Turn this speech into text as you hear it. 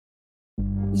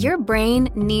Your brain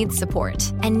needs support,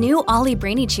 and new Ollie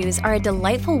Brainy Chews are a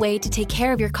delightful way to take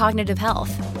care of your cognitive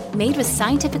health. Made with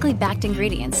scientifically backed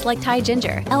ingredients like Thai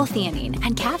ginger, L-theanine,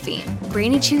 and caffeine,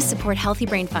 Brainy Chews support healthy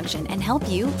brain function and help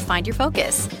you find your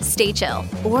focus, stay chill,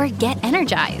 or get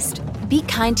energized. Be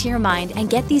kind to your mind and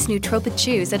get these nootropic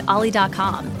chews at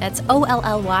ollie.com. That's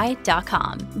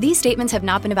OLLY.com. These statements have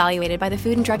not been evaluated by the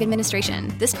Food and Drug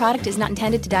Administration. This product is not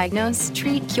intended to diagnose,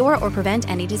 treat, cure, or prevent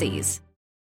any disease.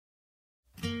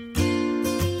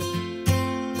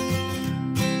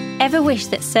 Ever wish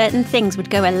that certain things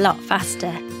would go a lot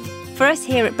faster? For us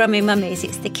here at Brummie Mummies,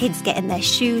 it's the kids getting their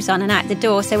shoes on and out the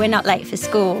door so we're not late for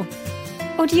school.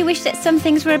 Or do you wish that some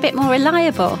things were a bit more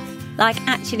reliable, like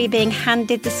actually being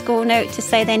handed the school note to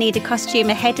say they need a costume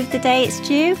ahead of the day it's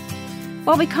due?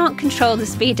 Well, we can't control the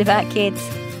speed of our kids.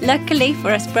 Luckily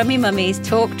for us Brummie Mummies,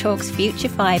 TalkTalk's Future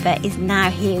Fibre is now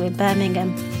here in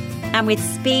Birmingham. And with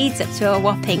speeds up to a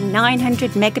whopping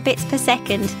 900 megabits per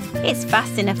second, it's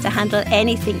fast enough to handle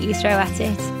anything you throw at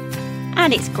it.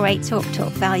 And it's great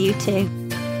TalkTalk value too.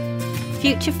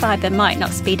 Future Fibre might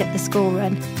not speed up the school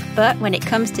run, but when it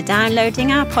comes to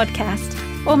downloading our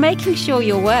podcast or making sure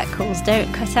your work calls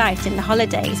don't cut out in the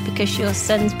holidays because your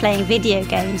son's playing video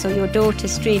games or your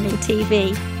daughter's streaming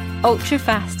TV,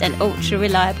 ultra-fast and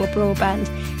ultra-reliable broadband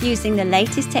using the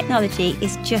latest technology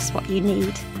is just what you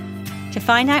need. To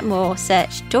find out more,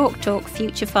 search TalkTalk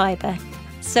Future Fibre,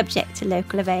 subject to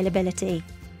local availability.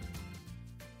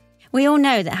 We all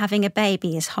know that having a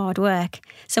baby is hard work,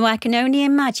 so I can only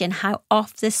imagine how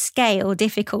off the scale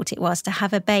difficult it was to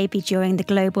have a baby during the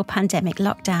global pandemic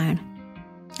lockdown.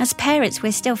 As parents,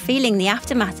 we're still feeling the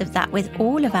aftermath of that with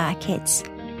all of our kids.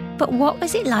 But what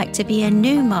was it like to be a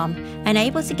new mum and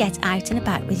able to get out and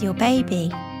about with your baby?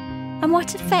 And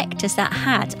what effect has that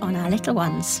had on our little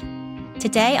ones?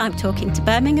 Today I'm talking to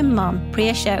Birmingham mum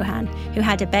Priya Chauhan, who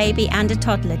had a baby and a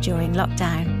toddler during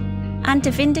lockdown, and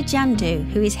Davinder Jandu,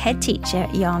 who is head teacher at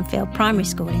Yarnfield Primary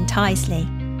School in Tyseley.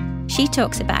 She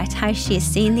talks about how she has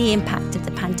seen the impact of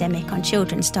the pandemic on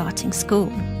children starting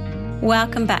school.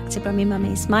 Welcome back to Brummie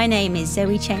Mummies. My name is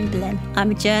Zoe Chamberlain.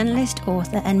 I'm a journalist,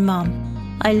 author and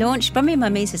mum. I launched Brummie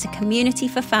Mummies as a community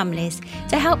for families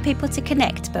to help people to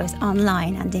connect both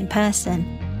online and in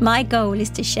person. My goal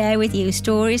is to share with you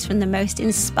stories from the most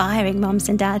inspiring mums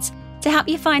and dads to help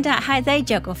you find out how they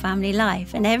juggle family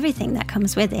life and everything that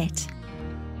comes with it.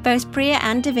 Both Priya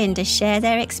and Davinder share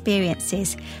their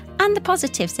experiences and the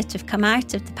positives that have come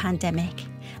out of the pandemic,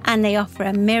 and they offer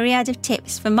a myriad of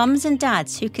tips for mums and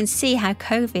dads who can see how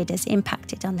COVID has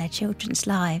impacted on their children's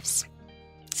lives.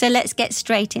 So let's get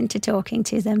straight into talking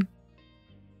to them.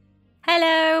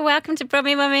 Hello, welcome to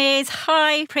Brummie Mummies.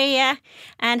 Hi, Priya,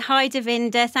 and hi,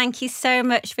 Davinder. Thank you so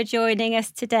much for joining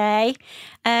us today.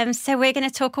 So we're going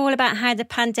to talk all about how the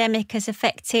pandemic has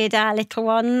affected our little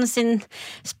ones, and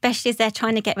especially as they're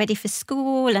trying to get ready for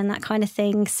school and that kind of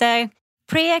thing. So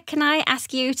Priya, can I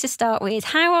ask you to start with,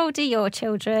 how old are your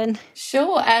children?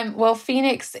 Sure. Well,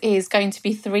 Phoenix is going to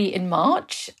be 3 in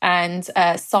March, and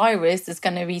Cyrus is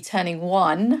going to be turning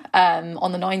 1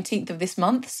 on the 19th of this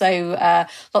month. So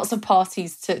lots of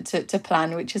parties to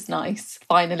plan, which is nice,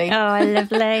 finally. Oh,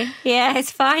 lovely.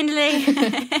 Yes, finally.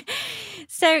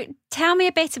 So tell me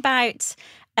a bit about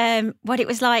what it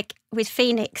was like with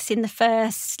Phoenix in the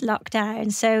first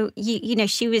lockdown. So, you know,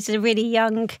 she was a really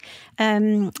young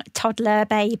toddler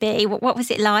baby. What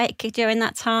was it like during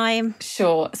that time?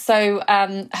 Sure. So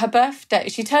her birthday,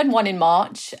 she turned 1 in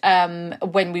March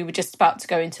when we were just about to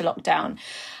go into lockdown.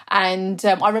 And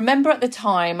I remember at the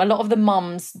time, a lot of the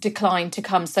mums declined to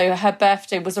come. So her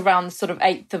birthday was around sort of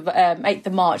 8th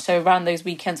of March. So around those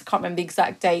weekends, I can't remember the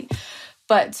exact date.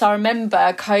 But I remember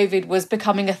COVID was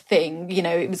becoming a thing. You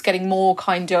know, it was getting more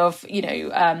kind of,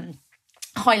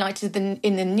 highlighted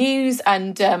in the news,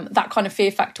 and that kind of fear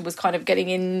factor was kind of getting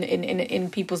in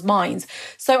people's minds.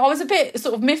 So I was a bit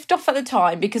sort of miffed off at the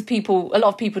time because a lot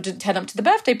of people didn't turn up to the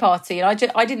birthday party,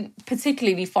 and I didn't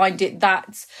particularly find it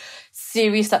that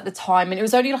serious at the time. And it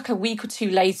was only like a week or two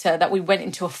later that we went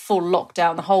into a full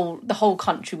lockdown. The whole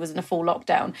country was in a full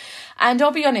lockdown, and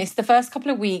I'll be honest, the first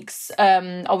couple of weeks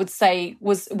I would say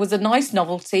was a nice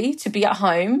novelty to be at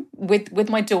home with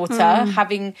my daughter,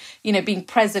 having, being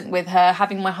present with her,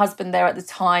 having my husband there at the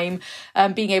time,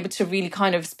 being able to really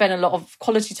kind of spend a lot of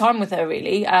quality time with her,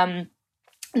 really.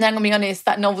 And then, I'll be honest,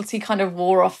 that novelty kind of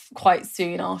wore off quite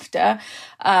soon after.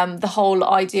 The whole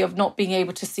idea of not being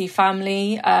able to see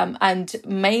family, and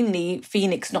mainly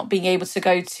Phoenix not being able to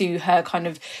go to her kind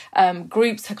of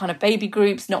groups, her kind of baby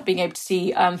groups, not being able to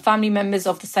see family members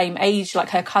of the same age, like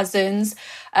her cousins.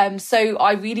 So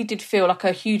I really did feel like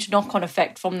a huge knock-on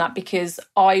effect from that, because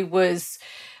I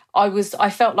I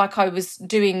felt like I was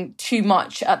doing too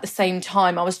much at the same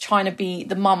time. I was trying to be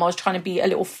the mum, I was trying to be a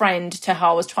little friend to her,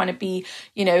 I was trying to be,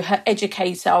 her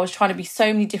educator, I was trying to be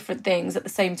so many different things at the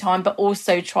same time, but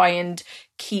also try and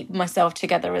keep myself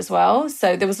together as well.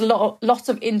 So there was a lot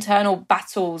of internal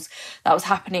battles that was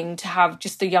happening to have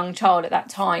just a young child at that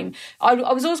time. I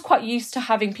was always quite used to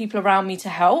having people around me to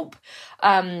help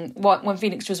when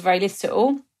Phoenix was very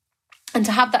little. And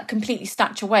to have that completely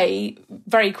snatch away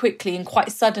very quickly and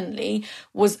quite suddenly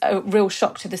was a real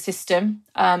shock to the system.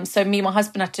 So me and my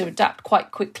husband had to adapt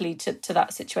quite quickly to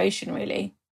that situation,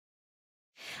 really.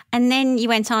 And then you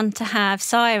went on to have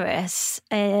Cyrus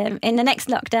in the next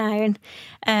lockdown.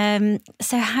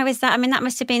 So how is that? I mean, that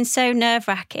must have been so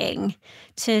nerve-wracking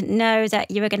to know that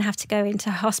you were going to have to go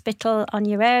into hospital on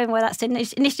your own. Well, that's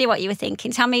initially what you were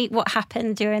thinking. Tell me what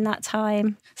happened during that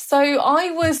time. So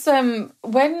I was,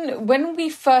 when we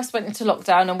first went into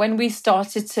lockdown and when we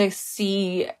started to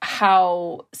see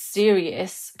how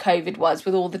serious COVID was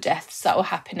with all the deaths that were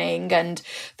happening and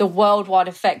the worldwide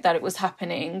effect that it was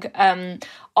happening,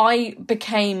 I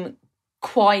became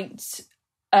quite...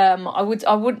 I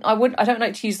don't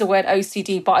like to use the word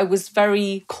OCD, but I was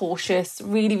very cautious,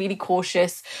 really, really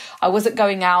cautious. I wasn't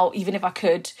going out, even if I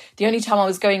could. The only time I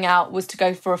was going out was to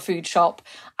go for a food shop.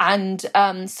 And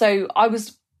so I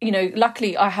was,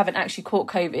 luckily I haven't actually caught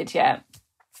COVID yet.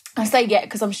 I say yet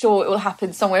because I'm sure it will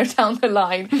happen somewhere down the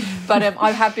line. But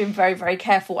I have been very, very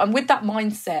careful. And with that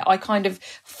mindset, I kind of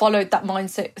followed that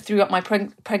mindset throughout my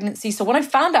pregnancy. So when I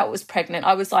found out I was pregnant,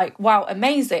 I was like, wow,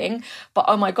 amazing. But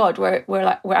oh my God,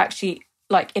 we're actually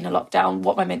like in a lockdown.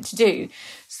 What am I meant to do?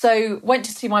 So went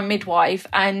to see my midwife,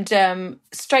 and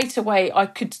straight away I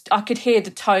could hear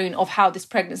the tone of how this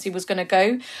pregnancy was going to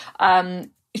go.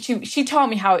 She told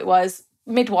me how it was.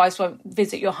 Midwives won't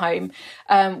visit your home.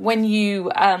 When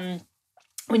you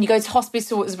go to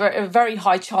hospital, it's a very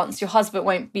high chance your husband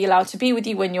won't be allowed to be with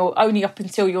you when you're only up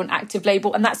until you're in active labour,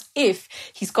 and that's if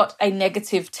he's got a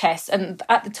negative test. And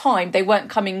at the time, they weren't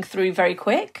coming through very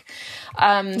quick.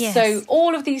 Yes. So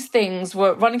all of these things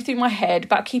were running through my head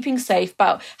about keeping safe,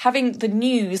 about having the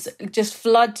news just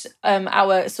flood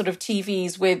our sort of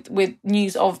TVs with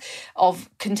news of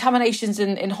contaminations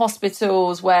in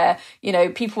hospitals where,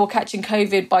 people were catching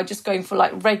COVID by just going for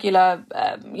like regular,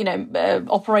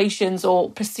 operations or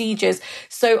procedures.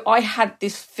 So I had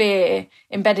this fear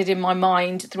embedded in my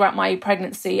mind throughout my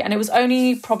pregnancy. And it was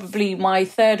only probably my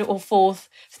third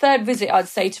visit, I'd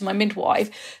say, to my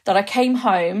midwife that I came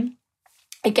home.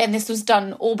 Again, this was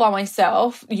done all by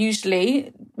myself.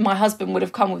 Usually my husband would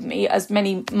have come with me, as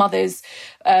many mothers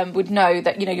would know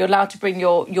that, you're allowed to bring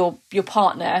your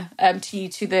partner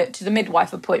to the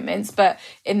midwife appointments. But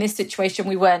in this situation,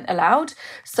 we weren't allowed.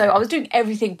 So I was doing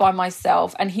everything by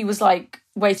myself, and he was like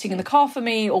waiting in the car for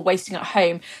me or waiting at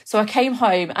home. So I came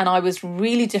home and I was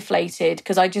really deflated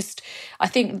because I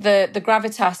think the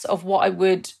gravitas of what I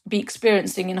would be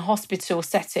experiencing in a hospital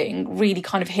setting really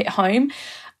kind of hit home.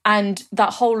 And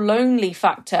that whole lonely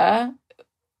factor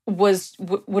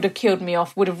would have killed me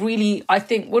off, would have really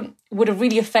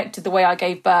affected the way I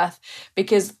gave birth,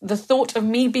 because the thought of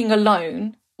me being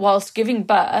alone whilst giving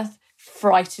birth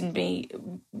frightened me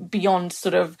beyond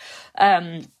sort of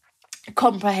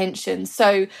comprehension.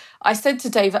 So I said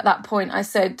to Dave at that point, I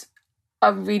said, I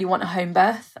really want a home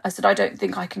birth. I said, I don't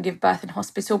think I can give birth in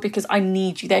hospital because I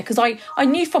need you there. Because I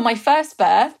knew from my first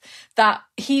birth that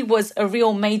he was a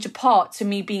real major part to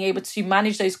me being able to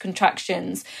manage those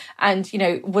contractions and,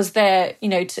 was there,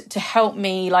 to help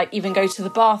me, like even go to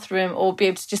the bathroom or be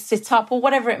able to just sit up or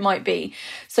whatever it might be.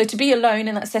 So to be alone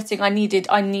in that setting, I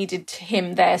needed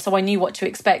him there. So I knew what to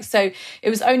expect. So it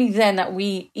was only then that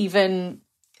we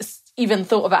even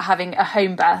thought about having a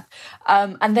home birth.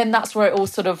 And then that's where it all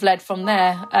sort of led from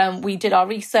there. We did our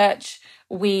research.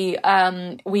 We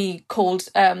called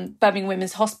Birmingham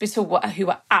Women's Hospital, who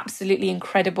were absolutely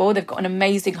incredible. They've got an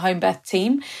amazing home birth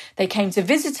team. They came to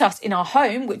visit us in our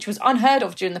home, which was unheard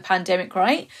of during the pandemic,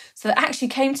 right? So they actually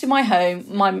came to my home,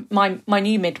 my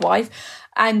new midwife,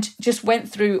 and just went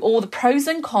through all the pros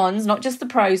and cons, not just the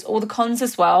pros, all the cons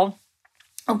as well,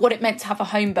 of what it meant to have a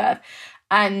home birth.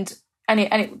 And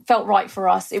it felt right for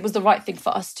us. It was the right thing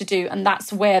for us to do. And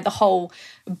that's where the whole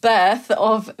birth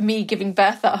of me giving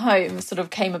birth at home sort of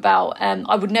came about.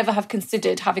 I would never have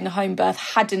considered having a home birth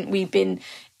hadn't we been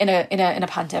in a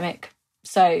pandemic.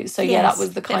 So yes, yeah, that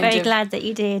was the kind of... Very glad that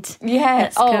you did. Yeah.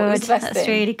 That's good. It was the best That's thing.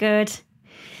 really good.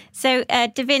 So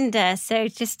Davinder, so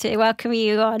just to welcome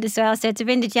you on as well. So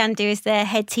Davinder Jandu is the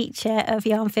head teacher of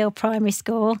Yarnfield Primary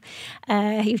School.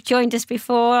 You've joined us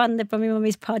before on the Brummie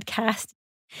Mummies podcast.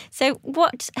 So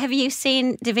what have you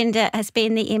seen, Davinder, has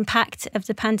been the impact of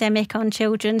the pandemic on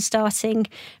children starting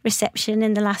reception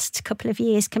in the last couple of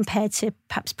years compared to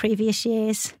perhaps previous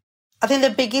years? I think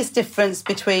the biggest difference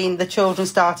between the children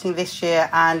starting this year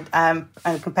and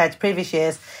compared to previous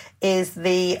years is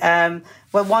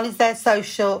one is their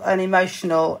social and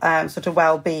emotional sort of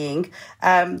well-being.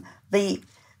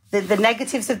 The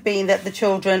negatives have been that the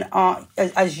children aren't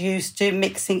as used to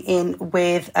mixing in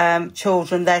with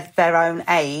children their own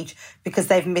age because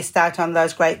they've missed out on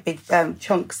those great big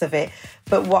chunks of it.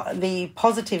 But what the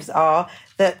positives are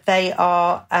that they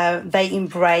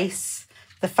embrace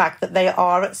the fact that they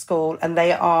are at school and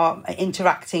they are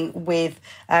interacting with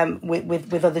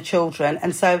other children.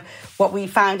 And so what we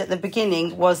found at the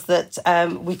beginning was that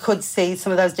we could see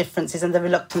some of those differences and the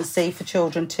reluctancy for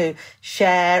children to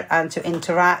share and to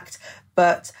interact.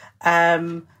 But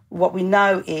what we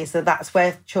know is that that's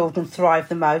where children thrive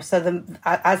the most. So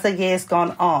as the year's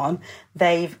gone on,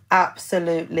 they've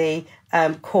absolutely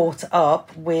caught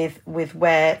up with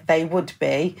where they would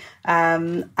be.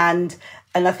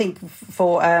 And I think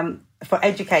for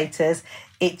educators,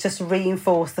 it just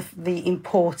reinforced the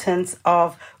importance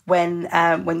of when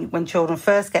children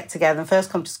first get together and first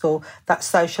come to school, that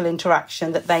social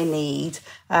interaction that they need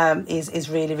is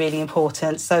really, really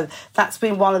important. So that's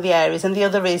been one of the areas. And the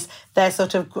other is their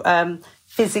sort of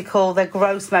physical, their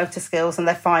gross motor skills and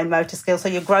their fine motor skills. So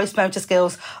your gross motor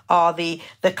skills are the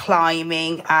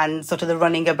climbing and sort of the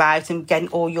running about and getting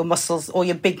all your muscles, all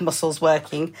your big muscles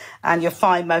working. And your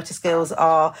fine motor skills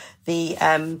are the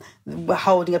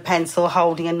holding a pencil,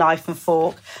 holding a knife and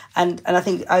fork. And I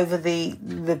think over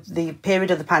the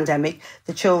period of the pandemic,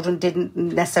 the children didn't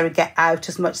necessarily get out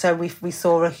as much. So we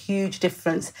saw a huge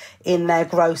difference in their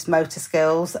gross motor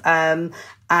skills.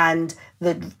 And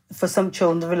for some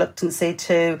children, the reluctancy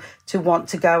to want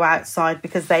to go outside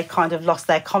because they kind of lost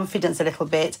their confidence a little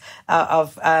bit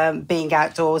of being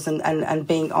outdoors and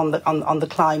being on the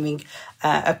climbing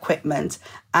equipment,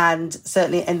 and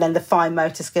certainly, and then the fine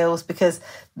motor skills because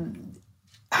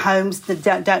homes that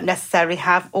don't necessarily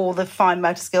have all the fine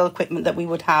motor skill equipment that we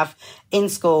would have in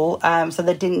school, so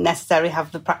they didn't necessarily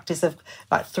have the practice of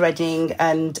like threading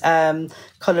and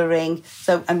colouring.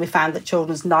 So, and we found that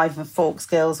children's knife and fork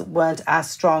skills weren't as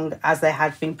strong as they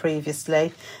had been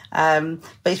previously. But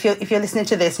if you're listening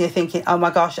to this and you're thinking, oh my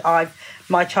gosh,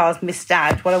 my child's missed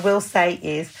out, what I will say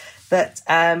is that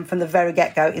from the very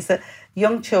get-go is that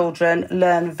young children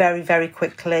learn very, very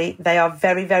quickly. They are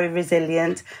very, very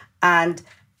resilient, and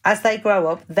as they grow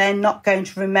up, they're not going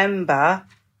to remember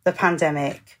the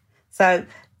pandemic. So,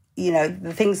 you know,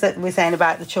 the things that we're saying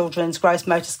about the children's gross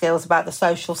motor skills, about the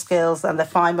social skills and the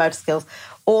fine motor skills,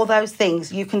 all those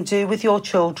things you can do with your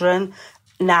children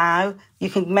now.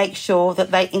 You can make sure that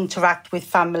they interact with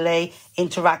family,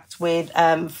 interact with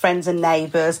friends and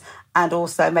neighbours, and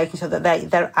also making sure that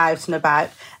they're out and about.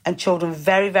 And children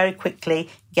very, very quickly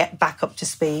get back up to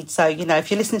speed. So, you know, if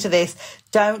you're listening to this,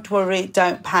 don't worry,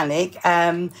 don't panic.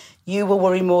 You will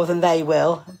worry more than they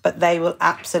will, but they will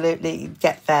absolutely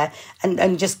get there.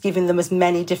 And just giving them as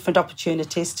many different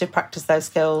opportunities to practice those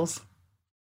skills.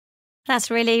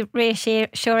 That's really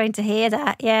reassuring to hear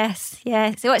that, yes.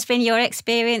 So what's been your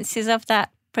experiences of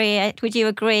that, Priya? Would you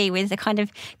agree with the kind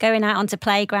of going out onto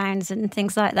playgrounds and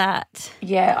things like that?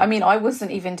 Yeah, I mean, I wasn't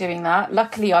even doing that.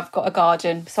 Luckily, I've got a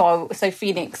garden. So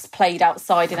Phoenix played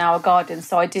outside in our garden.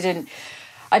 So I didn't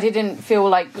feel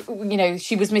like, you know,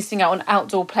 she was missing out on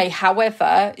outdoor play.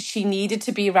 However, she needed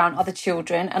to be around other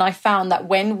children. And I found that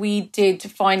when we did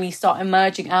finally start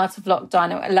emerging out of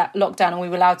lockdown and we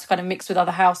were allowed to kind of mix with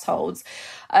other households,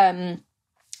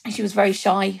 she was very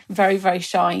shy, very, very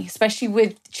shy, especially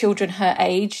with children her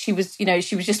age. She was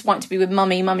just wanting to be with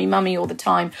mummy all the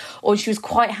time. Or she was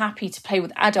quite happy to play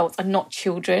with adults and not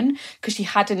children because she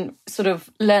hadn't sort of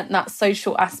learnt that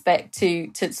social aspect to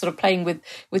sort of playing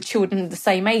with children the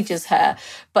same age as her.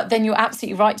 But then you're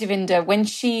absolutely right, Davinder. When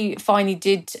she finally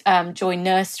did join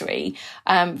nursery,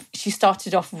 she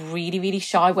started off really, really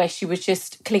shy, where she was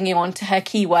just clinging on to her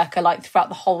key worker like throughout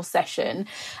the whole session.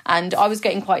 And I was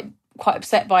getting quite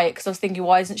upset by it because I was thinking,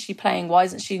 why isn't she playing? Why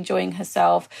isn't she enjoying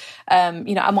herself?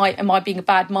 You know, am I being a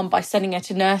bad mum by sending her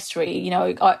to nursery? You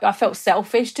know, I felt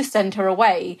selfish to send her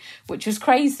away, which was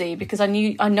crazy because I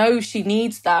know she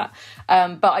needs that.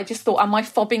 But I just thought, am I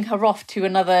fobbing her off to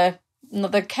another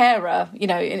carer? You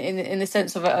know, in the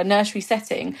sense of a nursery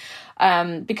setting,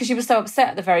 because she was so upset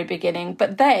at the very beginning.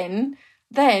 But then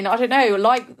then, I don't know,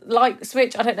 like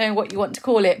switch, I don't know what you want to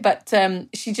call it, but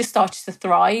she just started to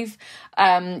thrive.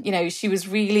 She was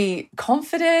really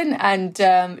confident,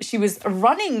 and she was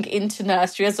running into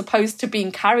nursery as opposed to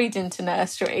being carried into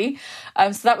nursery.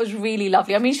 So that was really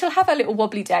lovely. I mean, she'll have her little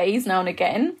wobbly days now and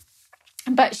again,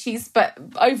 but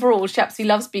overall she absolutely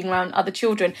loves being around other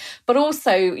children. But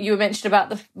also, you mentioned about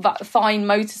the fine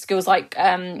motor skills, like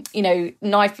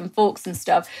knife and forks and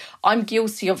stuff. I'm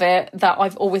guilty of it, that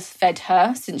I've always fed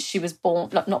her since she was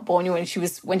born, not born, when she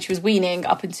was weaning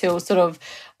up until sort of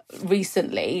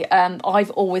recently. I've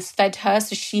always fed her,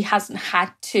 so she hasn't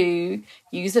had to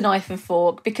use a knife and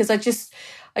fork, because I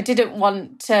didn't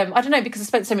want, I don't know, because I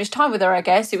spent so much time with her, I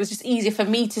guess. It was just easier for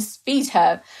me to feed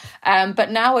her.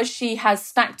 But now, as she has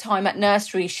snack time at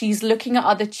nursery, she's looking at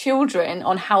other children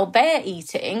on how they're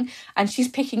eating, and she's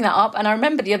picking that up. And I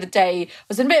remember the other day, I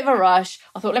was in a bit of a rush.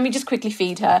 I thought, let me just quickly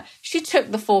feed her. She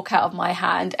took the fork out of my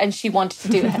hand and she wanted to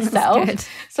do it herself.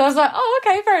 So I was like, oh,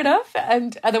 okay, fair enough.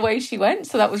 And away she went.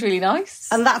 So that was really nice.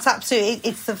 And that's absolutely,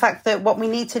 it's the fact that what we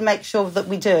need to make sure that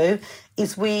we do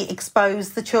is we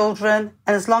expose the children,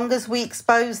 and as long as we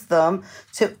expose them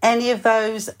to any of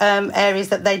those areas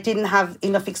that they didn't have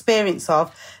enough experience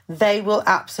of, they will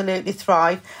absolutely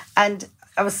thrive. And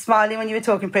I was smiling when you were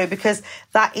talking, Priya, because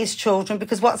that is children.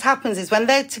 Because what happens is when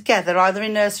they're together, either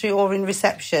in nursery or in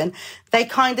reception, they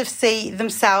kind of see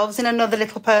themselves in another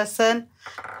little person,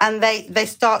 and they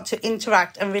start to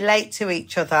interact and relate to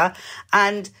each other.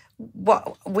 And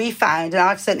what we found, and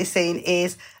I've certainly seen,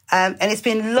 is and it's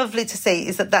been lovely to see,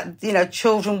 is that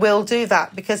children will do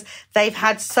that because they've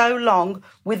had so long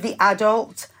with the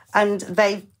adult, and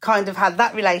they've kind of had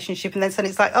that relationship, and then suddenly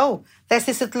it's like, oh, there's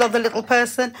this other little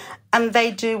person, and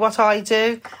they do what I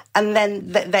do, and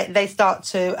then they start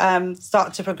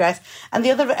to progress. And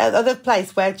the other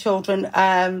place where children,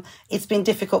 it's been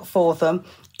difficult for them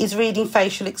is reading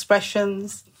facial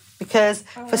expressions, because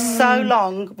for so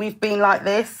long we've been like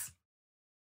this.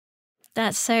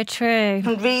 That's so true. You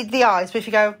can read the eyes, but if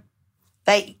you go,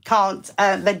 they can't,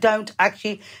 they don't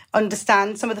actually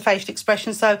understand some of the facial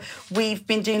expressions. So we've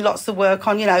been doing lots of work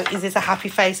on, is this a happy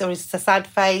face or is this a sad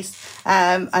face,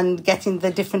 and getting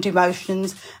the different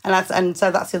emotions. And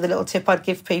so that's the other little tip I'd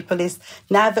give people is,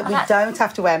 now that we don't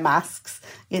have to wear masks,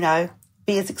 be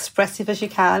as expressive as you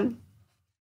can.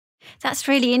 That's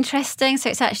really interesting. So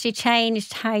it's actually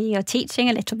changed how you're teaching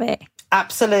a little bit.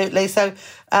 Absolutely. So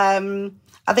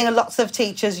I think lots of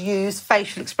teachers use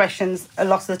facial expressions a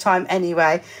lot of the time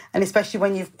anyway, and especially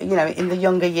when in the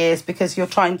younger years, because you're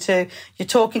talking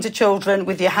to children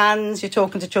with your hands, you're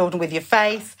talking to children with your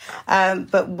face,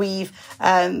 but we've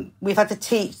had to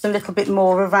teach them a little bit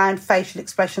more around facial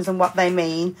expressions and what they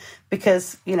mean,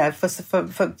 because for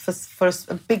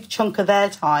a big chunk of their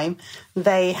time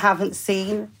they haven't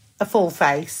seen a full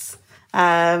face.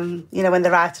 When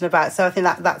they're out and about. So I think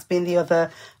that's been the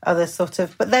other sort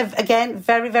of, but they're again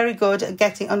very, very good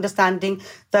at understanding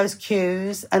those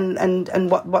cues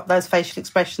and what those facial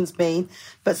expressions mean.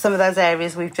 But some of those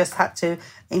areas we've just had to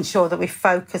ensure that we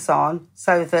focus on,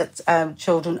 so that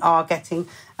children are getting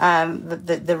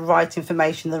the right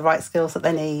information, the right skills that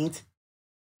they need.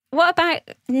 What about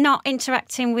not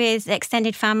interacting with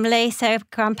extended family, so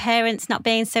grandparents not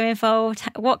being so involved?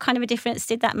 What kind of a difference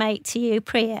did that make to you,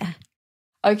 Priya?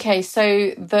 Okay, so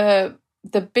the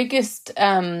biggest,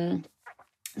 the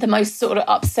most sort of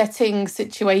upsetting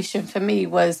situation for me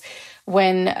was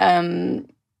when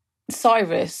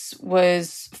Cyrus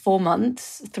was 4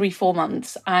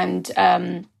 months,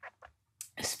 and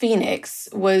Phoenix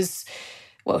was,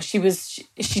 well, she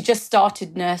just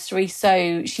started nursery.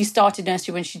 So she started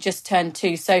nursery when she just turned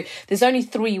 2. So there's only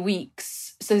 3 weeks.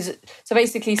 So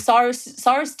basically,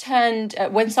 Cyrus turned,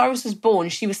 when Cyrus was born,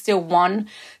 she was still 1.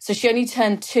 So she only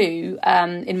turned 2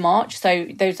 in March. So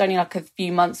there was only like a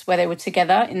few months where they were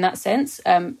together in that sense,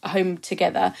 home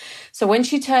together. So when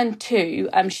she turned 2,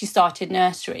 she started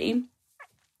nursery.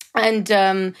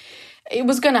 And it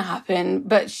was going to happen,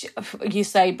 but she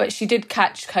did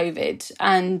catch COVID,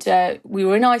 and we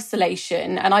were in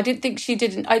isolation. And I didn't think she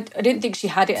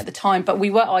had it at the time, but we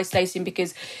were isolating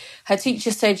because her teacher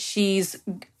said she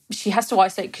has to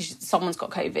isolate because someone's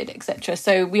got COVID, etc.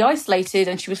 So we isolated,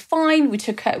 and she was fine. We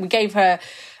gave her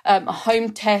a home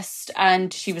test,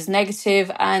 and she was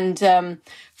negative. And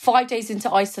 5 days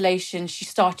into isolation, she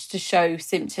started to show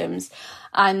symptoms,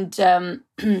 and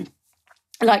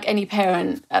like any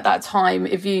parent at that time,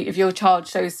 if your child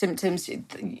shows symptoms,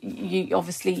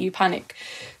 you panic.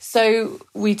 So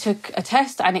we took a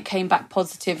test and it came back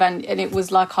positive, and it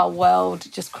was like our world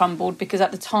just crumbled, because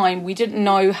at the time we didn't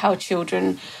know how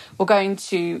children were going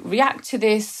to react to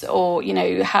this, or, you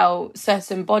know, how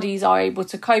certain bodies are able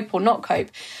to cope or not cope.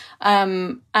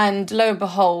 And lo and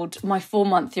behold, my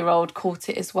 4-month-old caught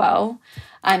it as well.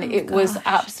 And it was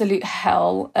absolute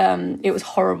hell. It was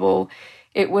horrible.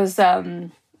 It was,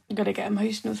 I'm going to get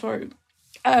emotional for it.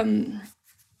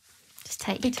 Just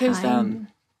take your time.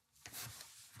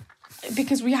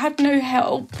 Because we had no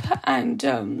help, and,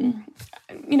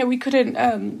 you know, we couldn't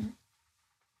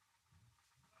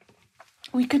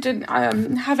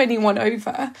have anyone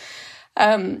over.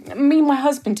 Me and my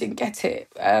husband didn't get it,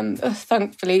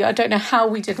 thankfully. I don't know how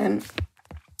we didn't.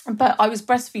 But I was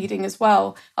breastfeeding as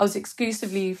well. I was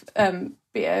exclusively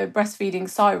breastfeeding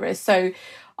Cyrus, so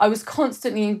I was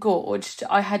constantly engorged.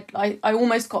 I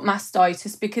almost got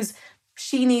mastitis because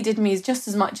she needed me just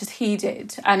as much as he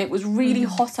did, and it was really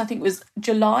hot. I think it was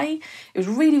July. It was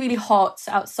really, really hot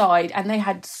outside, and they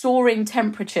had soaring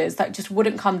temperatures that just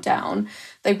wouldn't come down.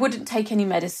 They wouldn't take any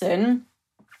medicine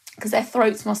because their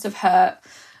throats must have hurt.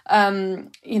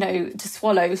 You know, to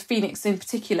swallow. Phoenix in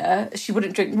particular, she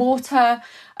wouldn't drink water.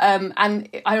 And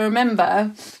I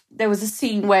remember there was a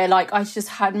scene where, like, I just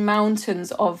had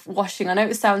mountains of washing. I know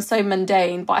it sounds so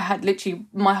mundane, but I had literally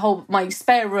my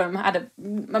spare room had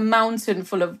a mountain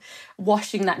full of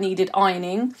washing that needed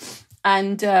ironing.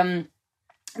 And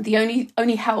the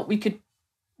only help we could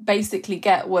basically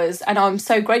get was, and I'm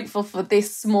so grateful for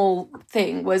this small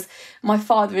thing, was my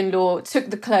father-in-law took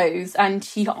the clothes and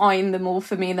he ironed them all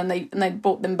for me, and then they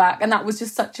brought them back, and that was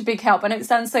just such a big help. I know it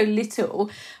sounds so little,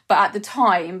 but at the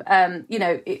time, you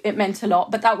know, it meant a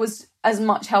lot. But that was as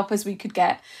much help as we could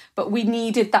get, but we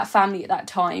needed that family at that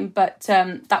time. But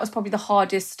that was probably the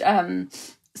hardest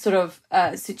sort of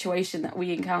situation that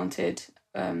we encountered,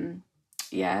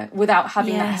 without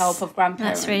having that help of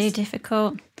grandparents. That's really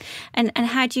difficult. And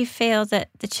how do you feel that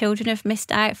the children have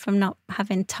missed out from not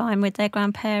having time with their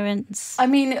grandparents? I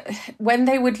mean, when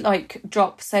they would when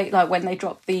they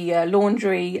dropped the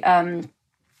laundry,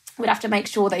 we'd have to make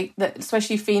sure that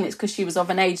especially Phoenix, because she was of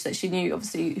an age that she knew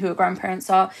obviously who her grandparents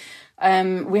are.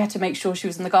 We had to make sure she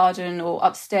was in the garden or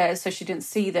upstairs so she didn't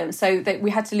see them. So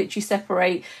we had to literally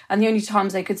separate, and the only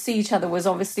times they could see each other was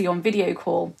obviously on video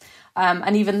call.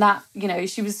 And even that, you know,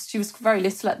 she was very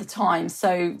little at the time,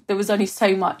 so there was only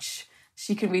so much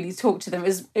she could really talk to them.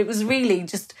 It was really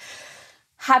just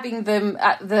having them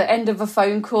at the end of a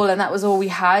phone call, and that was all we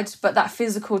had. But that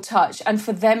physical touch, and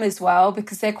for them as well,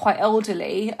 because they're quite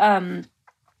elderly,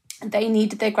 they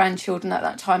needed their grandchildren at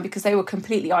that time because they were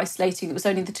completely isolating. It was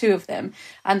only the two of them,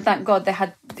 and thank God they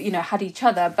had each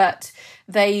other, but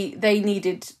they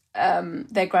needed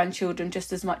their grandchildren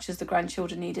just as much as the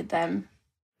grandchildren needed them.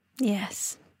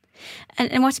 Yes.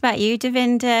 And what about you,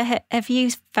 Davinder? Have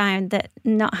you found that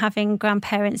not having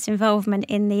grandparents' involvement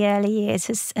in the early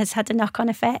years has had a knock-on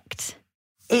effect?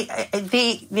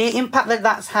 The impact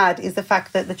that's had is the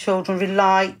fact that the children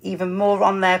rely even more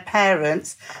on their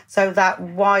parents, so that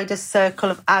wider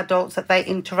circle of adults that they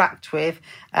interact with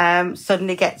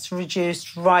suddenly gets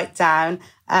reduced right down,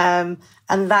 and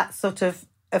that sort of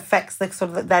affects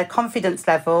their confidence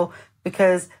level,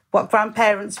 because what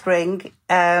grandparents bring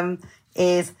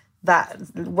is that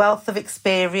wealth of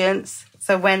experience.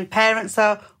 So when parents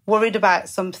are worried about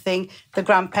something, the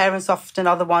grandparents often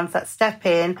are the ones that step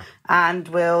in and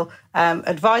will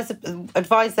advise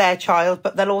their child,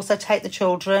 but they'll also take the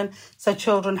children, so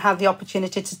children have the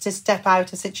opportunity to step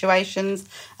out of situations.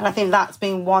 And I think that's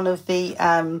been one of the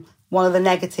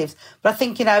negatives. But I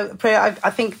think, Priya, I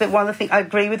think that one of the things, I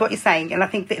agree with what you're saying, and I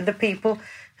think that the people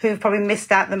who've probably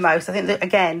missed out the most, I think that,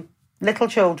 again, little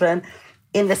children,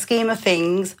 in the scheme of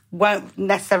things, won't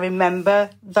necessarily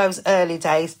remember those early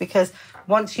days, because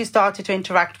once you started to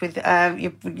interact with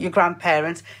your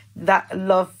grandparents, that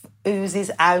love oozes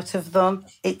out of them.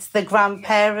 It's the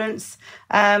grandparents,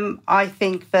 I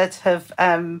think, that have,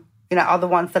 are the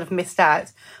ones that have missed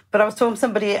out. But I was talking to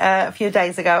somebody a few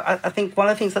days ago. I think one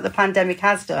of the things that the pandemic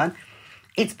has done,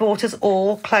 it's brought us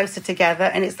all closer together,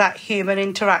 and it's that human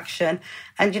interaction.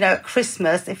 And, at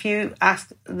Christmas, if you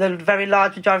ask the very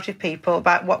large majority of people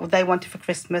about what they wanted for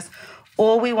Christmas,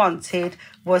 all we wanted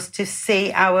was to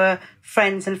see our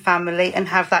friends and family and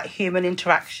have that human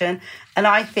interaction. And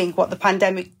I think what the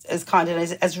pandemic has kind of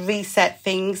done has reset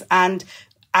things, and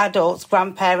adults,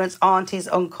 grandparents, aunties,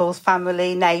 uncles,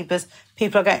 family, neighbours,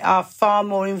 people are far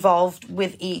more involved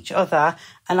with each other.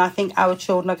 And I think our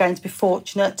children are going to be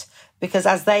fortunate, because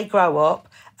as they grow up,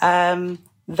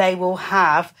 they will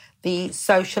have the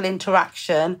social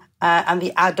interaction and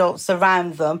the adults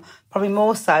around them, probably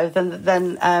more so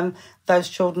than those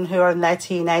children who are in their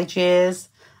teenage years.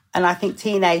 And I think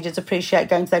teenagers appreciate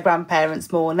going to their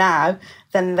grandparents more now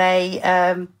than they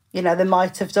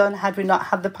might have done had we not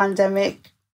had the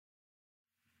pandemic.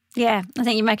 Yeah, I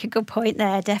think you make a good point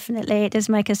there, definitely. It does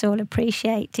make us all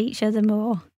appreciate each other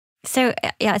more. So,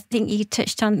 yeah, I think you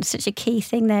touched on such a key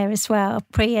thing there as well,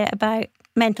 Priya, about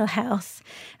mental health.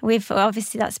 We've all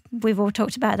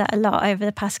talked about that a lot over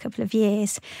the past couple of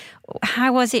years.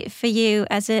 How was it for you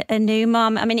as a new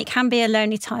mum? I mean, it can be a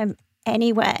lonely time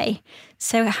anyway.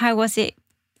 So how was it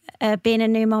being a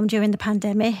new mum during the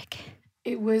pandemic?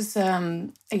 It was,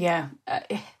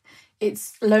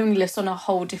 it's loneliness on a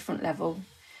whole different level.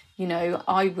 You know,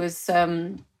 I was,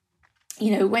 when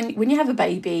you have a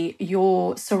baby,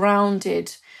 you're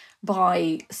surrounded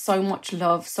by so much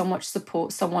love, so much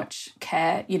support, so much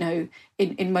care, you know,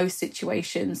 in most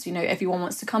situations. You know, everyone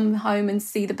wants to come home and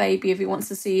see the baby, everyone wants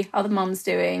to see how the mum's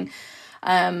doing.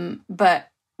 But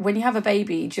when you have a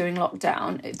baby during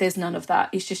lockdown, there's none of that.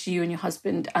 It's just you and your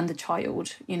husband and the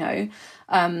child,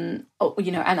 and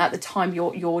at the time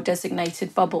your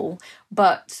designated bubble.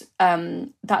 But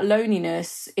that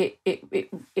loneliness,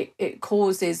 it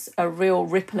causes a real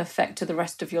ripple effect to the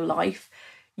rest of your life.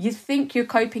 You think you're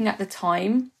coping at the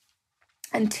time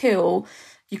until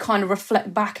you kind of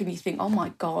reflect back and you think, oh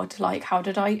my God, like, how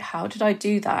did I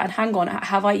do that? And hang on,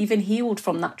 have I even healed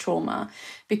from that trauma?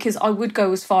 Because I would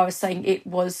go as far as saying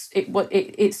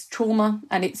it's trauma,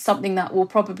 and it's something that will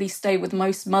probably stay with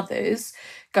most mothers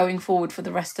going forward for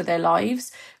the rest of their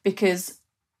lives. Because,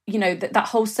 you know, that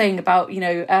whole saying about,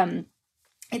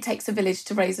 it takes a village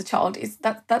to raise a child is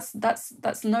that's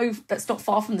not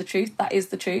far from the truth. That is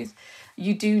the truth.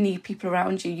 You do need people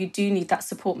around you. You do need that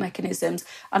support mechanisms.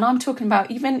 And I'm talking about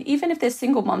even if there's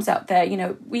single mums out there, you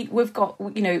know, we've got,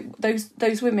 you know,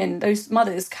 those women, those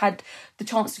mothers had the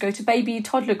chance to go to baby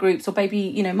toddler groups or baby,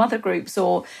 you know, mother groups,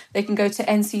 or they can go to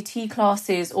NCT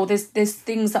classes, or there's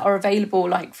things that are available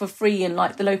like for free and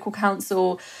like the local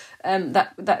council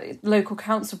that local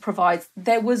council provides.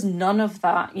 There was none of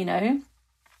that, you know.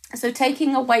 So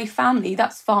taking away family,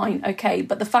 that's fine, okay,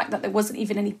 but the fact that there wasn't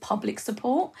even any public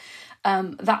support,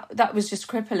 that was just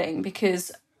crippling.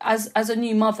 Because as a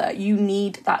new mother, you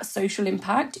need that social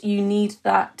impact, you need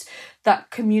that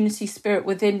community spirit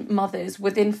within mothers,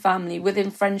 within family,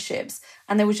 within friendships,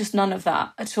 and there was just none of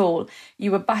that at all.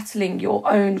 You were battling your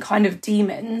own kind of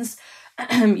demons,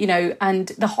 you know, and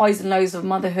the highs and lows of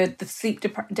motherhood, the sleep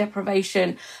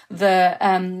deprivation, the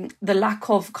lack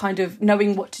of kind of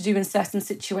knowing what to do in certain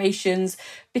situations,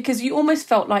 because you almost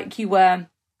felt like you were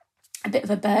a bit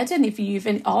of a burden if you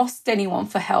even asked anyone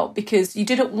for help, because you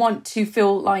didn't want to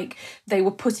feel like they were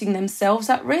putting themselves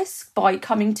at risk by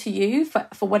coming to you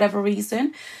for whatever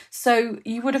reason. So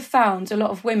you would have found a lot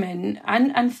of women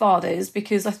and fathers,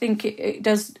 because I think it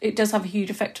does have a huge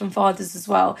effect on fathers as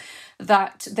well,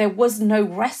 that there was no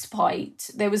respite.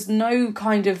 There was no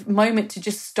kind of moment to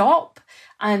just stop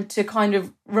and to kind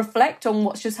of reflect on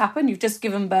what's just happened. You've just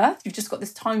given birth. You've just got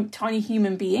this tiny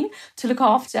human being to look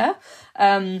after.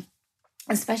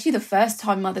 Especially the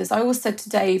first-time mothers. I always said to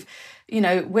Dave, you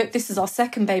know, this is our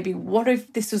second baby. What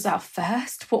if this was our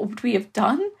first? What would we have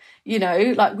done? You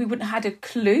know, like we wouldn't have had a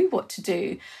clue what to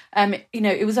do. You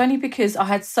know, it was only because I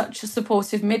had such a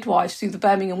supportive midwife through the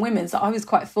Birmingham Women's that I was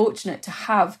quite fortunate to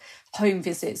have home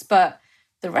visits. But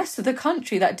the rest of the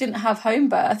country that didn't have home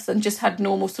births and just had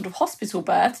normal sort of hospital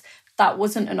births, that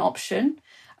wasn't an option.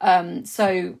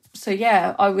 So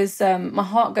yeah, I was, my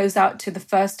heart goes out to the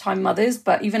first time mothers,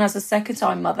 but even as a second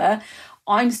time mother,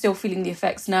 I'm still feeling the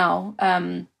effects now.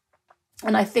 And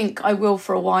I think I will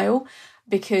for a while,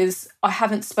 because I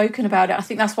haven't spoken about it. I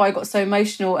think that's why I got so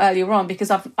emotional earlier on, because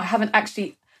I haven't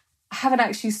actually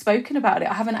spoken about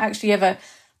it. I haven't actually ever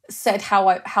said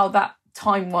how that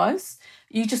time was.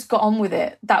 You just got on with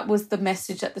it. That was the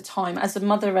message at the time. As a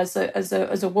mother, as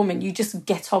a woman, you just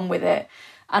get on with it.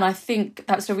 And I think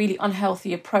that's a really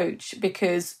unhealthy approach,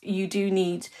 because you do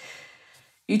need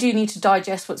to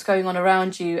digest what's going on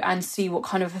around you and see what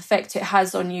kind of effect it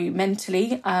has on you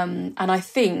mentally. And I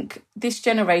think this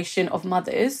generation of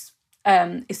mothers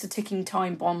is the ticking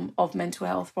time bomb of mental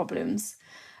health problems.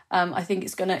 I think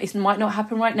it might not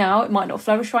happen right now. It might not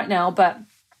flourish right now, but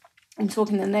I'm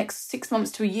talking the next 6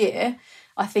 months to a year,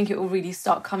 I think it will really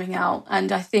start coming out.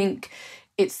 And I think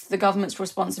it's the government's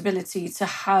responsibility to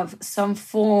have some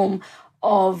form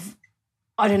of,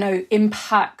 I don't know,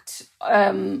 impact,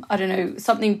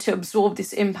 something to absorb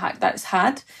this impact that it's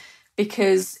had,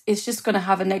 because it's just going to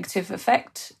have a negative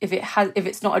effect if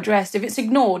it's not addressed. If it's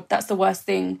ignored, that's the worst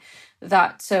thing.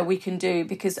 that we can do,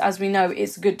 because as we know,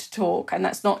 it's good to talk, and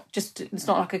it's not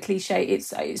like a cliche, it's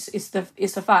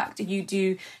the fact. You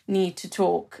do need to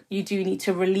talk, you do need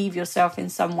to relieve yourself in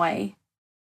some way.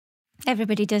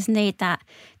 Everybody does need that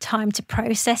time to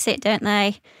process it, don't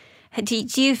they? Do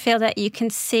you feel that you can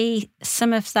see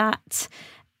some of that,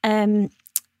 the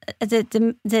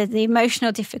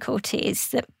emotional difficulties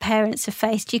that parents have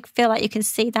faced? Do you feel like you can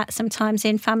see that sometimes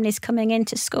in families coming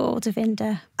into school,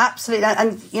 Davinder? Absolutely.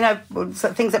 And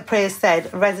things that Priya said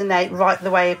resonate right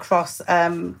the way across, if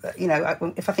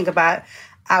I think about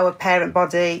our parent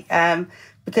body,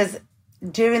 because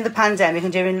during the pandemic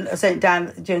and during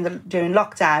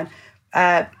lockdown,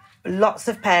 lots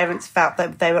of parents felt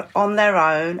that they were on their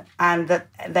own and that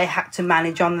they had to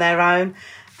manage on their own.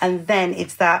 And then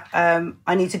it's that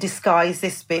I need to disguise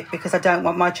this bit because I don't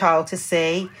want my child to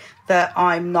see that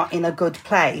I'm not in a good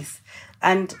place.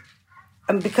 And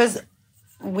because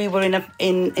we were in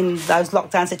those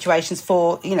lockdown situations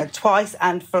for twice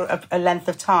and for a length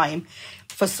of time,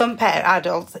 for some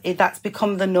adults that's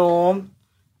become the norm.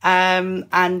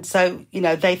 And so,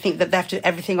 they think that they have to do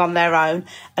everything on their own.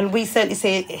 And we certainly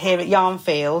see it here at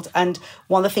Yarnfield. And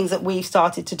one of the things that we've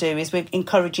started to do is we're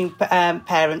encouraging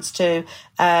parents to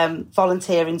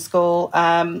volunteer in school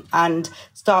and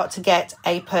start to get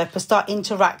a purpose, start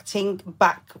interacting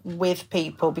back with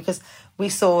people, because we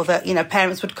saw that,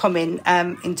 parents would come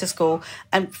into school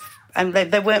and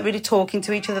they weren't really talking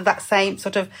to each other, that same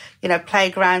sort of,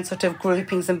 playground sort of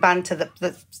groupings and banter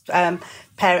that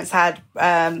parents had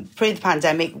pre the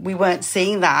pandemic. We weren't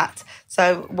seeing that.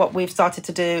 So what we've started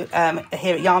to do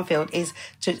here at Yarnfield is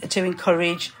to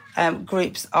encourage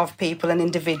groups of people and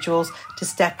individuals to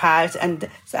step out. And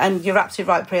you're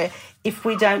absolutely right, Priya. If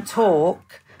we don't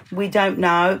talk, we don't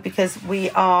know, because we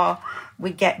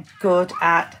get good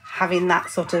at having that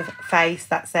sort of face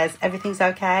that says everything's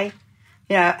okay.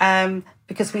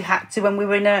 Because we had to when we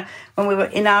were in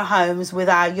our homes with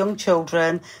our young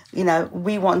children.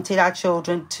 We wanted our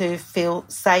children to feel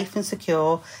safe and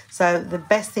secure. So the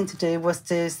best thing to do was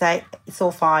to say it's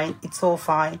all fine,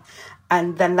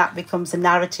 and then that becomes a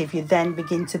narrative. You then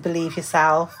begin to believe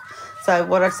yourself. So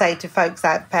what I say to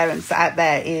parents out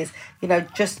there is,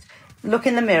 just look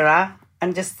in the mirror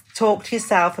and just talk to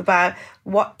yourself about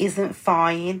what isn't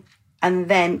fine, and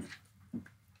then.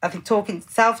 I think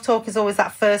self-talk is always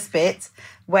that first bit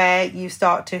where you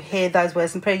start to hear those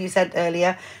words. And Priya, you said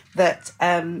earlier that,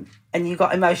 and you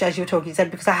got emotional as you were talking, you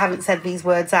said, because I haven't said these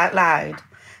words out loud.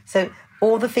 So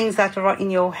all the things that are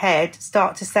in your head,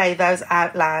 start to say those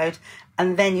out loud,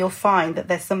 and then you'll find that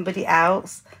there's somebody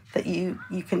else that you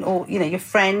can all, your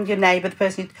friend, your neighbour, the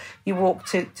person you walk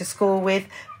to school with.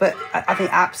 But I think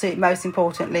absolutely most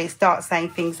importantly, start saying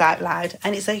things out loud.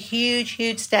 And it's a huge,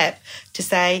 huge step to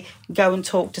say, go and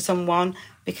talk to someone,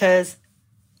 because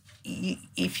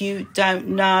if you don't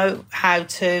know how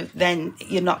to, then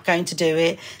you're not going to do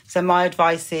it. So my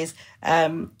advice is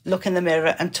look in the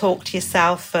mirror and talk to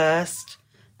yourself first.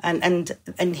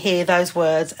 And hear those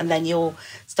words, and then you'll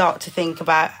start to think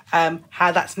about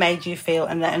how that's made you feel,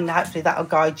 and hopefully that'll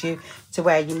guide you to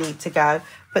where you need to go.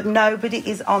 But nobody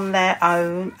is on their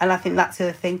own, and I think that's the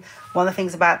other thing. One of the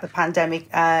things about the pandemic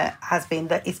has been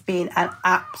that it's been an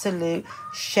absolute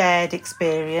shared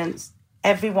experience.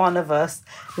 Every one of us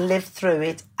lived through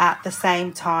it at the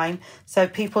same time, so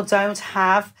people don't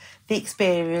have the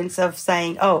experience of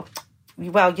saying, oh,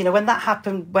 well, when that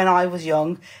happened when I was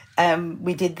young,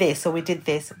 we did this or we did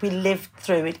this. We lived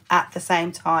through it at the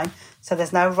same time. So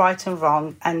there's no right and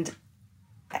wrong. And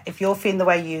if you're feeling the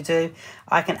way you do,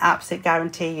 I can absolutely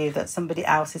guarantee you that somebody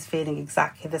else is feeling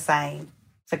exactly the same.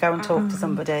 So go and talk to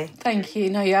somebody. Thank you.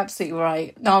 No, you're absolutely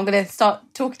right. No, I'm going to start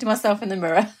talking to myself in the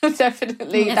mirror.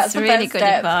 Definitely. That's the really first good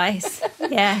step. Advice.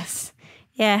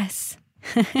 Yes.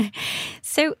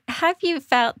 So have you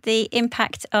felt the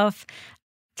impact of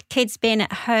kids being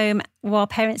at home while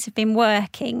parents have been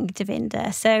working,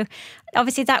 Davinder? So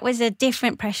obviously that was a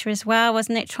different pressure as well,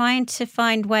 wasn't it? Trying to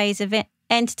find ways of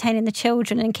entertaining the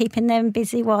children and keeping them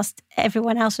busy whilst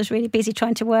everyone else was really busy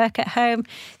trying to work at home.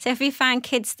 So have you found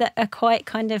kids that are quite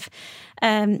kind of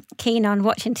keen on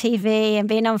watching TV and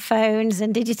being on phones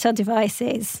and digital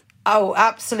devices? Oh,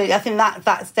 absolutely. I think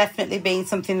that's definitely been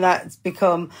something that's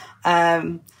become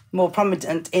more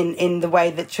prominent in the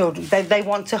way that children, they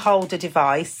want to hold a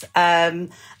device. And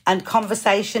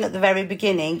conversation at the very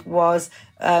beginning was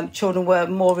children were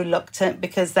more reluctant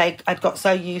because they had got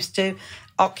so used to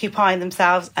occupying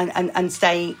themselves and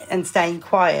staying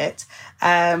quiet.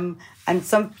 And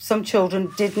some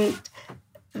children didn't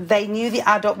they knew the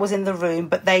adult was in the room,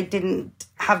 but they didn't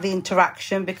have the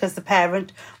interaction because the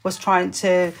parent was trying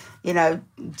to,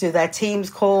 do their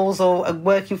Teams calls or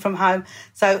working from home.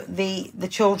 So the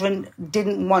children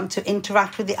didn't want to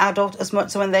interact with the adult as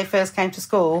much. So when they first came to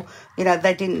school,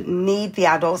 they didn't need the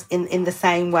adults in the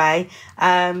same way.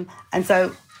 And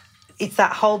so it's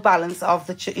that whole balance of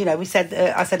I said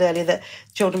earlier that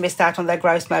children missed out on their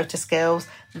gross motor skills.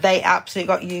 They absolutely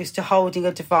got used to holding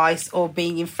a device or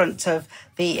being in front of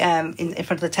the in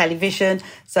front of the television.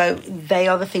 So they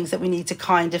are the things that we need to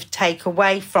kind of take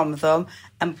away from them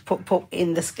and put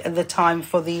in the time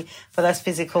for those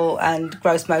physical and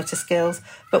gross motor skills.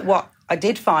 But what I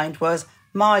did find was,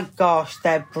 my gosh,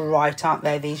 they're bright, aren't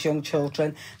they, these young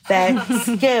children? Their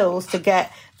skills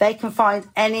they can find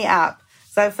any app.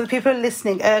 So for the people who are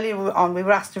listening, earlier on, we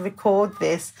were asked to record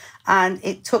this, and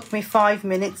it took me 5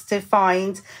 minutes to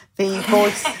find the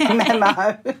voice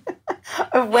memo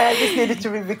of where this needed to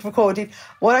be recorded.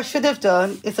 What I should have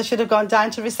done is I should have gone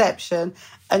down to reception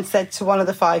and said to one of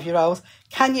the 5-year-olds,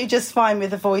 can you just find me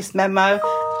the voice memo?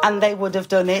 And they would have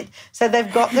done it. So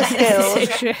they've got the skills.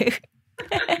 That's so true.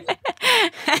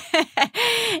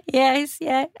 Yes,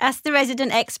 yeah. Ask the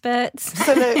resident experts.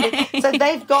 Absolutely. So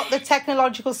they've got the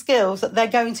technological skills that they're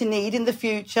going to need in the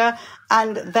future,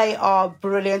 and they are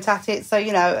brilliant at it. So,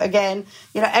 again,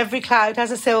 every cloud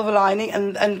has a silver lining,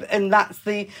 and that's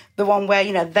the one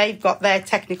where, they've got their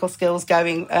technical skills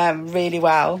going really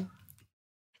well.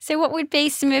 So what would be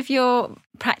some of your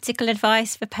practical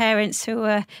advice for parents who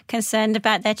are concerned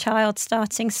about their child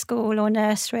starting school or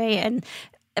nursery and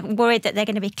worried that they're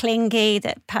going to be clingy,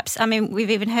 that perhaps,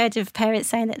 we've even heard of parents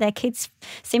saying that their kids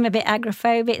seem a bit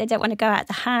agoraphobic, they don't want to go out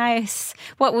the house.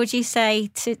 What would you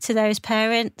say to those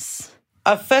parents?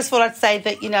 First of all, I'd say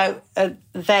that,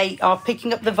 they are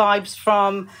picking up the vibes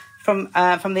from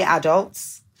the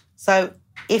adults. So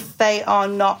if they are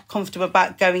not comfortable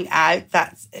about going out,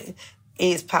 that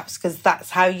is perhaps because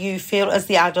that's how you feel as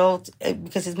the adult,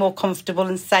 because it's more comfortable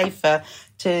and safer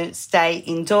to stay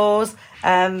indoors.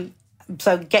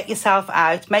 So get yourself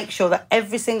out. Make sure that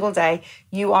every single day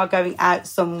you are going out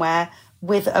somewhere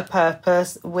with a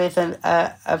purpose, with an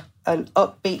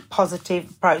upbeat, positive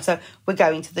approach. So we're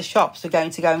going to the shops, we're going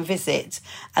to go and visit.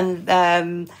 And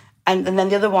then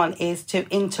the other one is to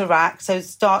interact. So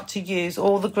start to use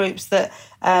all the groups that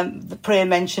Priya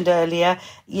mentioned earlier.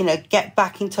 Get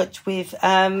back in touch with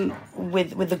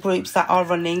the groups that are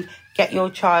running. Get your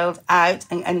child out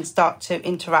and start to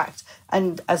interact.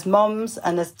 And as mums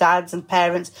and as dads and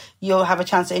parents, you'll have a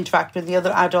chance to interact with the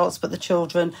other adults, but the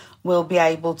children will be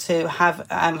able to have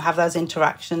those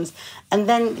interactions. And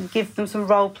then give them some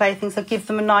role play things. So give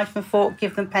them a knife and fork,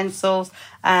 give them pencils,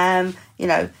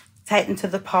 take them to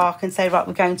the park and say, right,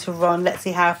 we're going to run. Let's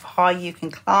see how high you can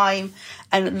climb.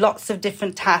 And lots of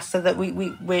different tasks so that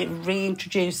we're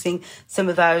reintroducing some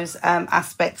of those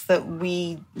aspects that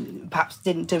we perhaps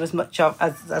didn't do as much of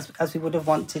as we would have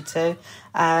wanted to.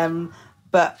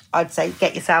 But I'd say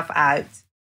get yourself out.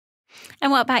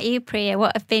 And what about you, Priya?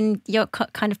 What have been your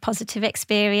kind of positive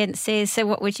experiences? So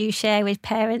what would you share with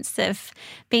parents that have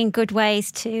been good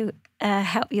ways to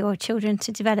help your children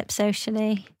to develop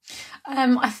socially?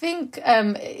 I think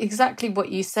exactly what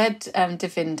you said,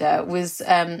 Davinder, was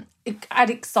add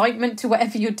excitement to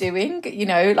whatever you're doing.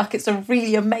 Like it's a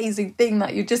really amazing thing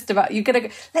that you're gonna go,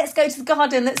 let's go to the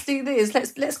garden, let's do this,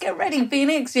 let's get ready,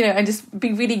 Phoenix, and just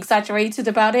be really exaggerated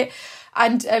about it.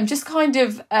 And just kind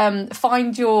of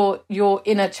find your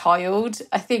inner child.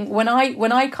 I think when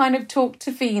I kind of talk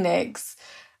to Phoenix,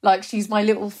 like she's my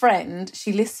little friend,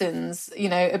 she listens,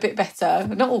 a bit better.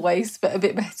 Not always, but a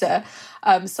bit better.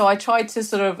 So I try to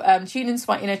sort of tune into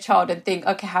my inner child and think,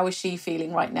 okay, how is she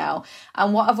feeling right now?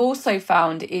 And what I've also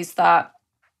found is that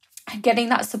getting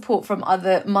that support from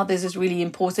other mothers is really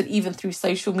important, even through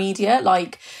social media.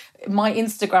 Like my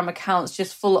Instagram account's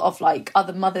just full of like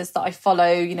other mothers that I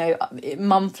follow,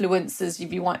 mumfluencers,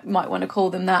 if you might want to call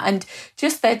them that, and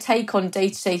just their take on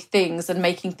day-to-day things and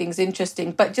making things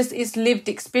interesting. But just it's lived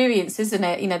experience, isn't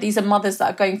it? These are mothers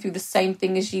that are going through the same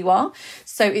thing as you are.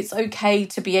 So it's okay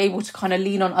to be able to kind of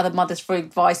lean on other mothers for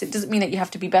advice. It doesn't mean that you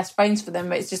have to be best friends for them,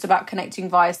 but it's just about connecting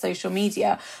via social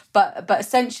media. But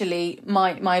essentially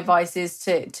my advice is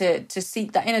to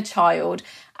seek that inner child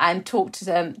and talk to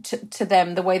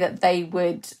them the way that they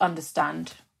would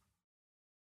understand.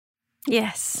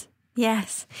 Yes.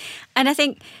 And I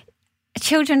think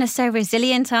children are so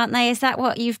resilient, aren't they? Is that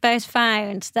what you've both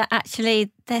found? That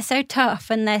actually they're so tough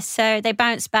and they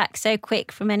bounce back so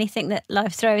quick from anything that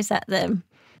life throws at them.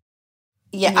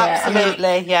 Yeah,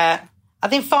 absolutely, yeah. I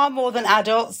think far more than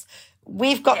adults,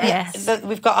 we've got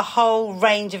we've got a whole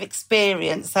range of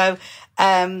experience. So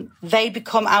they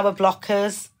become our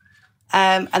blockers.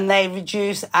 And they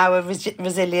reduce our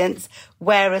resilience,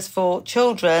 whereas for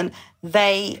children,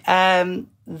 they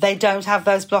don't have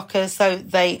those blockers, so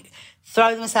they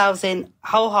throw themselves in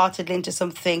wholeheartedly into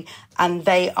something, and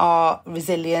they are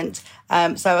resilient.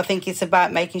 So I think it's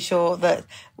about making sure that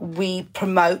we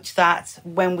promote that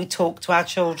when we talk to our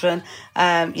children.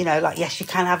 Like, yes, you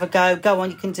can have a go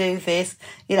on, you can do this.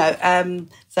 And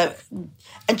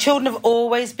children have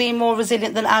always been more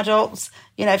resilient than adults.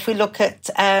 If we look at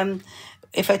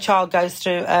if a child goes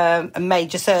through a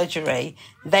major surgery,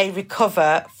 they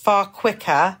recover far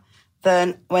quicker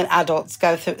than when adults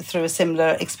go through a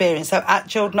similar experience. So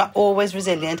children are always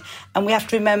resilient, and we have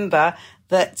to remember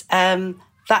that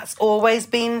that's always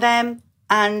been them,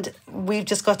 and we've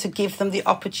just got to give them the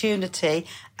opportunity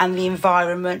and the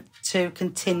environment to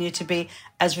continue to be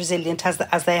as resilient as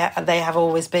they have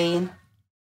always been.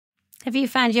 Have you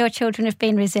found your children have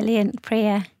been resilient,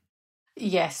 Priya?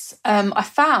 Yes. I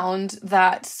found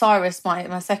that Cyrus,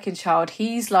 my second child,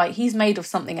 he's made of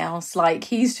something else. Like,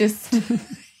 he's just,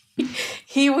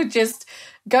 he would just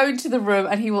go into the room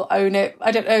and he will own it.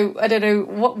 I don't know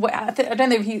what I don't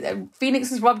know if Phoenix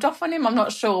has rubbed off on him. I'm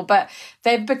not sure, but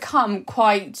they've become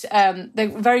quite, they're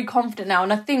very confident now.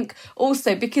 And I think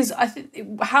also because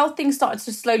how things started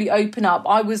to slowly open up,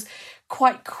 I was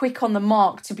quite quick on the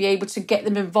mark to be able to get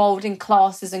them involved in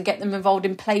classes and get them involved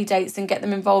in play dates and get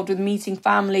them involved with meeting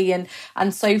family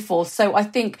and so forth. So I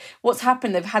think what's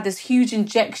happened, they've had this huge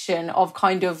injection of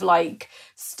kind of like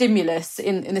stimulus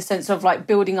in the sense of like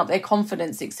building up their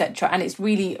confidence, etc. And it's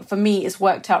really, for me, it's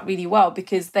worked out really well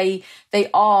because they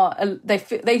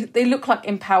look like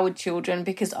empowered children,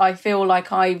 because I feel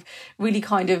like I've really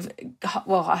kind of,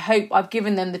 I hope I've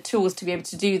given them the tools to be able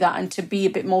to do that and to be a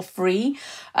bit more free.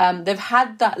 They've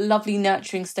had that lovely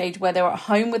nurturing stage where they were at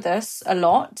home with us a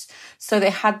lot, so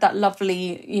they had that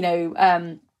lovely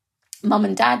mum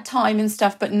and dad time and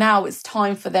stuff, but now it's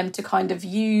time for them to kind of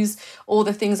use all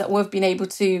the things that we've been able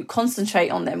to concentrate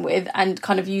on them with and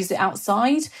kind of use it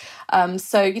outside.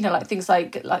 So, like things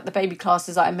like the baby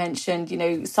classes that I mentioned,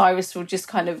 Cyrus will just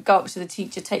kind of go up to the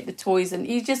teacher, take the toys, and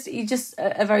he's just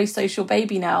a very social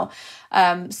baby now.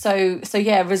 So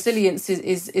yeah, resilience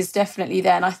is definitely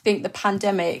there. And I think the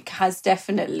pandemic has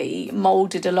definitely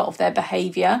moulded a lot of their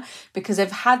behaviour because they've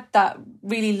had that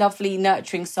really lovely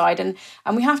nurturing side. And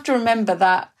we have to remember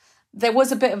that there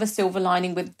was a bit of a silver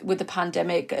lining with the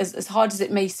pandemic, as hard as it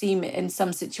may seem in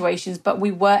some situations, but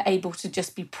we were able to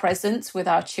just be present with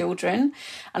our children.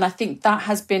 And I think that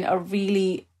has been a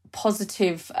really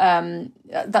positive,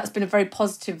 that's been a very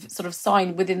positive sort of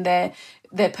sign within their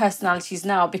personalities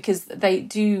now, because they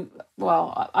do,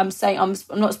 well, I'm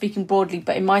not speaking broadly,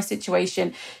 but in my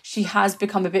situation, she has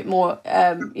become a bit more,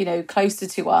 closer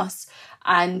to us.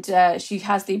 And she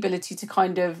has the ability to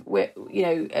kind of,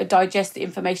 digest the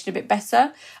information a bit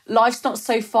better. Life's not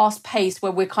so fast paced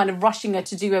where we're kind of rushing her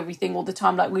to do everything all the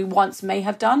time like we once may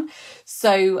have done.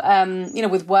 So,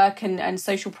 with work and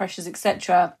social pressures,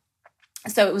 etc.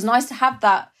 So it was nice to have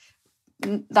that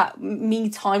me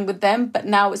time with them, but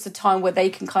now it's a time where they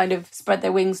can kind of spread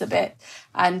their wings a bit.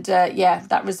 And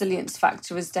that resilience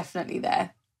factor is definitely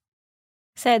there.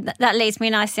 So that leads me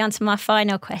nicely on to my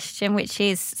final question, which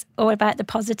is all about the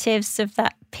positives of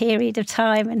that period of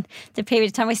time and the period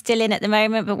of time we're still in at the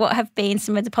moment. But what have been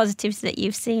some of the positives that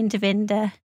you've seen,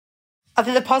 Davinder? I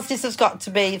think the positives has got to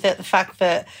be that the fact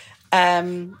that,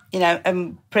 and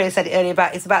Priya said it earlier,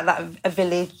 it's about that a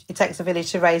village. It takes a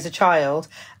village to raise a child.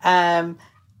 And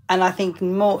I think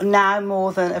more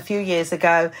than a few years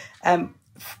ago,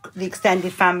 the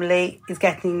extended family is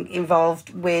getting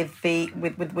involved with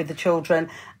the children,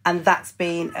 and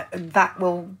that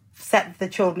will set the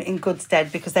children in good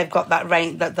stead because they've got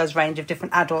those range of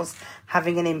different adults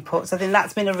having an input. So I think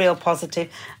that's been a real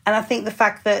positive. And I think the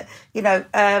fact that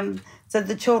so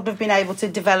the children have been able to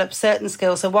develop certain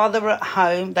skills. So while they were at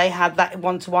home, they had that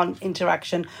one-to-one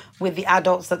interaction with the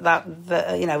adults with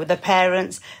their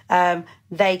parents.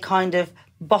 They kind of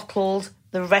bottled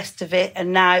the rest of it,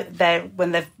 and now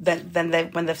when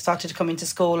they've started to come into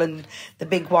school and the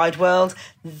big wide world,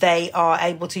 they are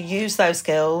able to use those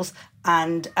skills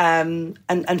and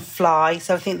fly.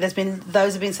 So I think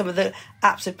those have been some of the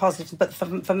absolute positives. But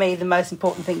for me, the most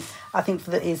important thing I think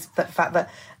is the fact that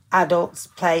adults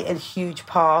play a huge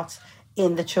part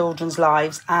in the children's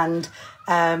lives, and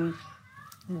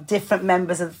different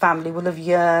members of the family will have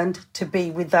yearned to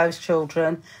be with those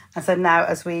children. And so now,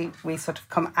 as we sort of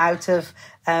come out of,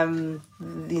 we've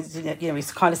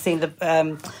kind of seen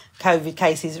the COVID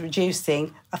cases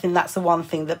reducing, I think that's the one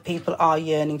thing that people are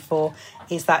yearning for,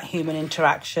 is that human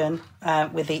interaction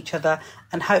with each other.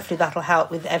 And hopefully that'll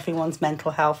help with everyone's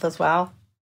mental health as well.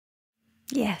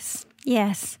 Yes.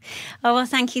 Oh, well,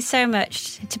 thank you so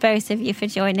much to both of you for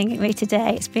joining me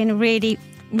today. It's been a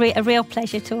real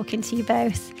pleasure talking to you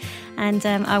both. And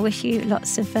I wish you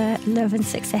lots of love and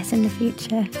success in the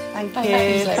future. Thank you.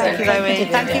 Thank you, Zoe.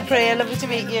 Thank you, Priya. Lovely to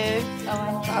meet you.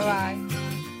 Bye-bye.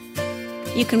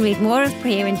 You can read more of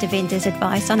Priya and Davinder's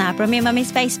advice on our Brummie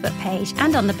Mummies Facebook page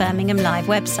and on the Birmingham Live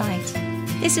website.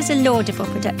 This is a Laudable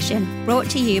production brought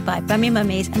to you by Brummie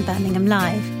Mummies and Birmingham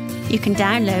Live. You can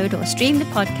download or stream the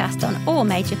podcast on all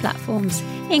major platforms,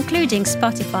 including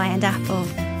Spotify and Apple.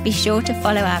 Be sure to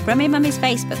follow our Brummie Mummies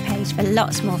Facebook page for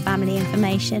lots more family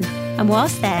information. And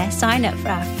whilst there, sign up for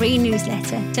our free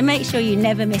newsletter to make sure you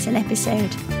never miss an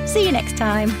episode. See you next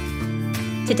time.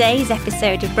 Today's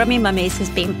episode of Brummie Mummies has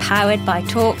been powered by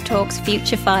TalkTalk's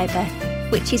Future Fibre,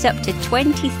 which is up to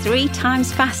 23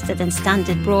 times faster than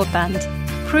standard broadband,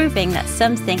 proving that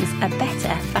some things are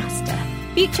better faster.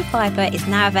 Future Fibre is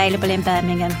now available in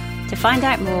Birmingham. To find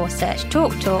out more, search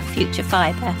TalkTalk Future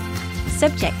Fibre,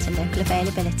 subject to local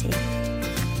availability.